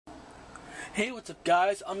Hey, what's up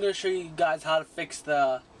guys? I'm going to show you guys how to fix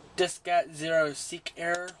the Diskette 0 seek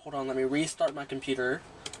error. Hold on, let me restart my computer.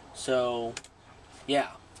 So, yeah.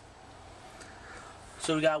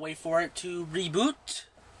 So we gotta wait for it to reboot.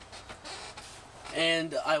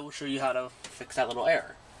 And I will show you how to fix that little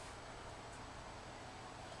error.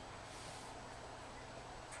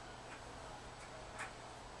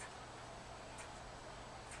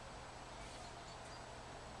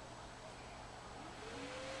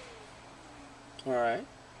 Alright.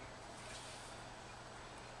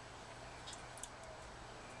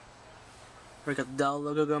 We got the Dell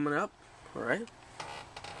logo coming up. Alright.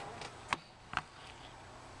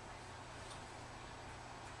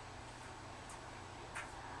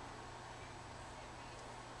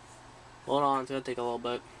 Hold on, it's gonna take a little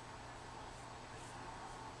bit.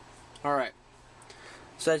 Alright.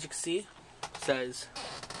 So as you can see, it says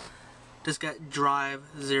Diskette drive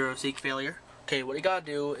 0 seek failure. Okay, what you gotta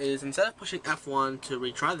do is instead of pushing F1 to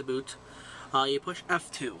retry the boot, you push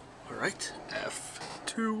F2. Alright?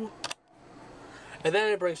 F2. And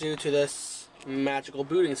then it brings you to this magical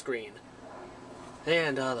booting screen.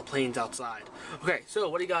 And the plane's outside. Okay, so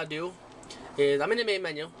what you gotta do is, I'm in the main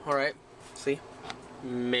menu, alright? See?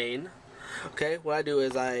 Main. Okay, what I do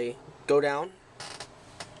is I go down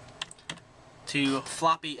to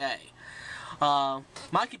floppy A.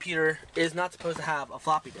 My computer is not supposed to have a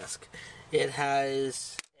floppy disk. It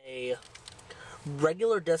has a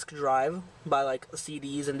regular disk drive by like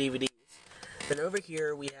CDs and DVDs. Then over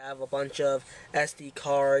here we have a bunch of SD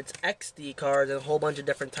cards, XD cards, and a whole bunch of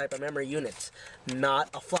different type of memory units. Not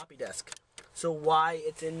a floppy disk. So why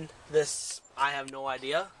it's in this, I have no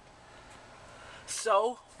idea.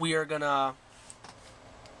 So we are gonna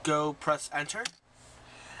go press enter,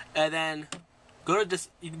 and then go to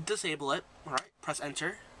you can disable it. Alright, press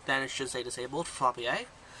enter, then it should say disabled for floppy A.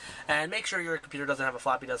 And make sure your computer doesn't have a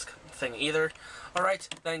floppy disk thing either. Alright,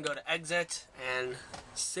 then go to exit and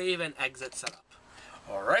save and exit setup.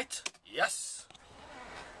 Alright, yes.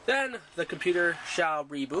 Then the computer shall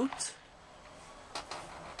reboot.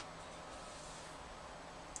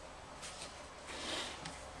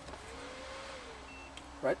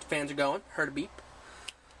 Right, the fans are going, heard a beep.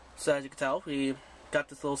 So as you can tell, we got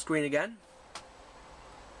this little screen again.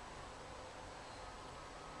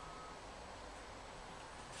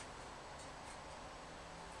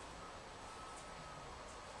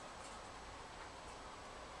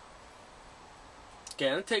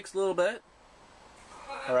 Again, it takes a little bit.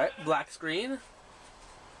 Alright, black screen.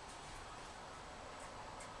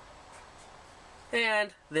 And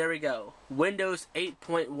there we go. Windows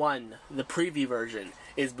 8.1, the preview version,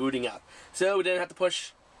 is booting up. So we didn't have to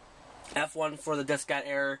push F1 for the diskette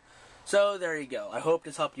error. So there you go. I hope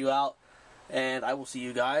this helped you out, and I will see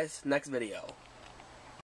you guys next video.